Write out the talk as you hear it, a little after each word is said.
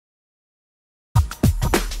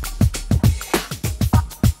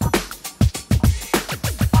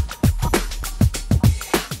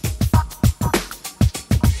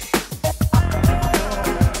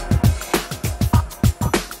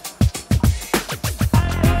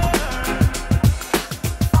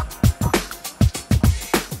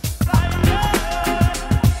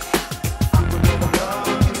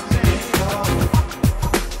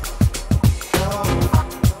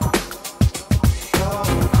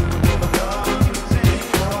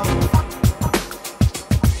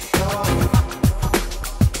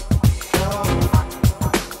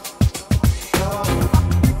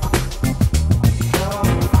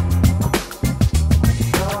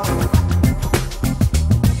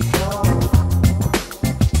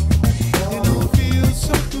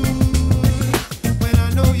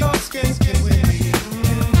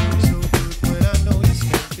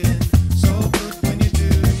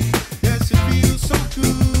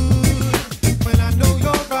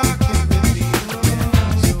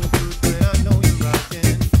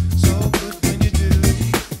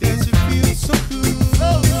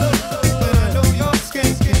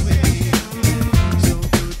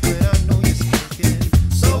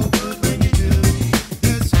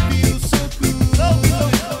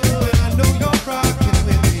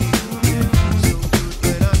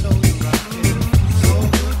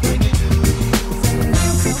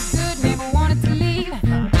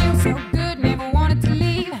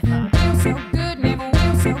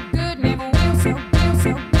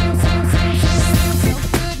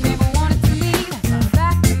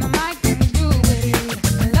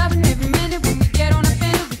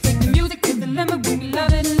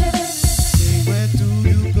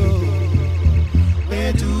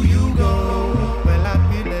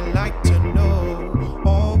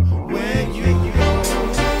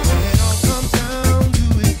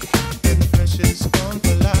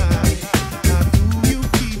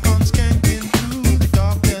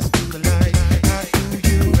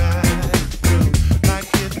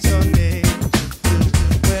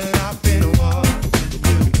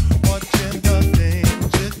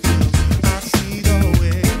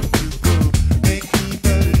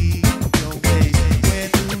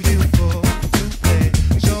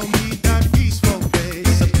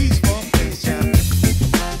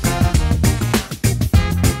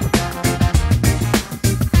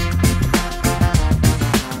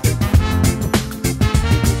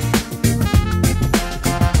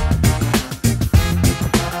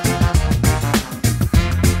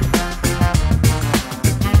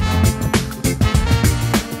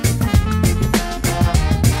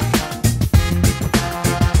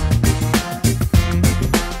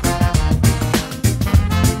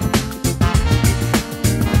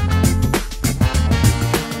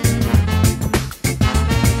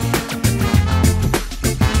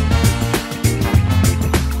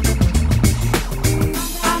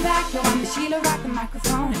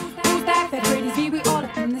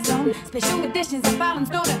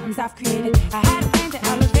problems I've created. I had a plan to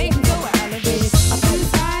elevate, and so I elevated. I flew the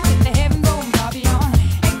sky, hit the heaven, go and far beyond.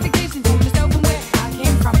 Expectations to myself from where I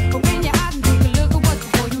came from. Open your eyes and take a look at what's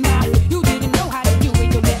before you now. You didn't know how to do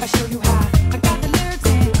it, you'll let us show you how. I got the lyrics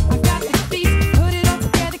and I got the beats. Put it all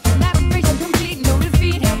together, collaboration complete, no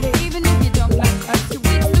defeat. Even if you don't like us, you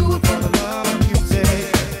will do it for the love of music.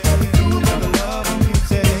 Do it for the love of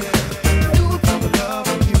music. Do it for the love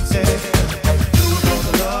of music. Do it for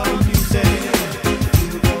the love of music. Do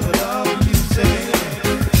it for the love of music. Do it for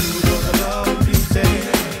the love of music.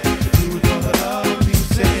 Do it for the love of music.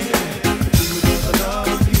 Do it for the love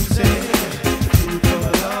of music. Do it for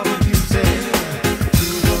the love of music. Do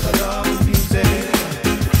it for the love of music.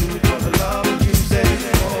 Do it for the love of music.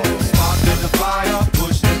 Spark in the fire,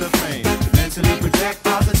 push in the flame. Mentally project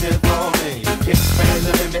positive rolling. Expand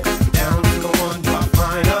the limit down to the one drop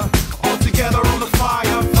minor. All together on the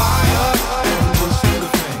fire, fire. Push in the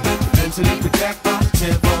flame. Mentally project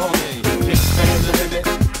positive rolling. Expand the limit.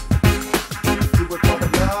 Do it for the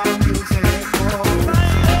love of music.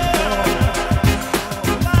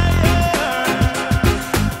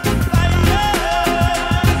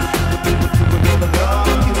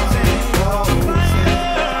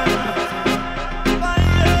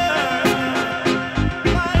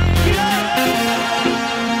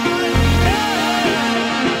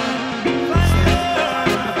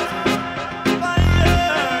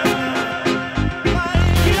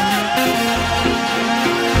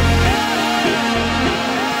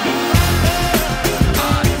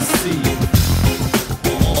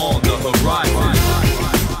 On the horizon,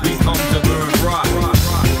 we come to burn rock,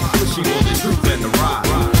 pushing all the truth and the rock.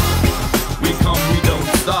 We come, we don't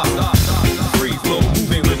stop, free flow,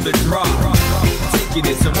 moving with the drop, taking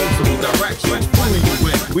it to multiple directions, pulling you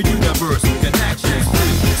in with universal connections.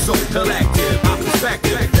 So collective, our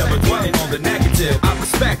perspective, never dwelling on the negative. Our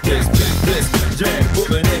perspectives, this jam,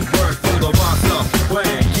 pulling in work for the monster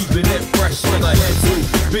plan, keeping it fresh for the head to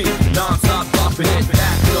be non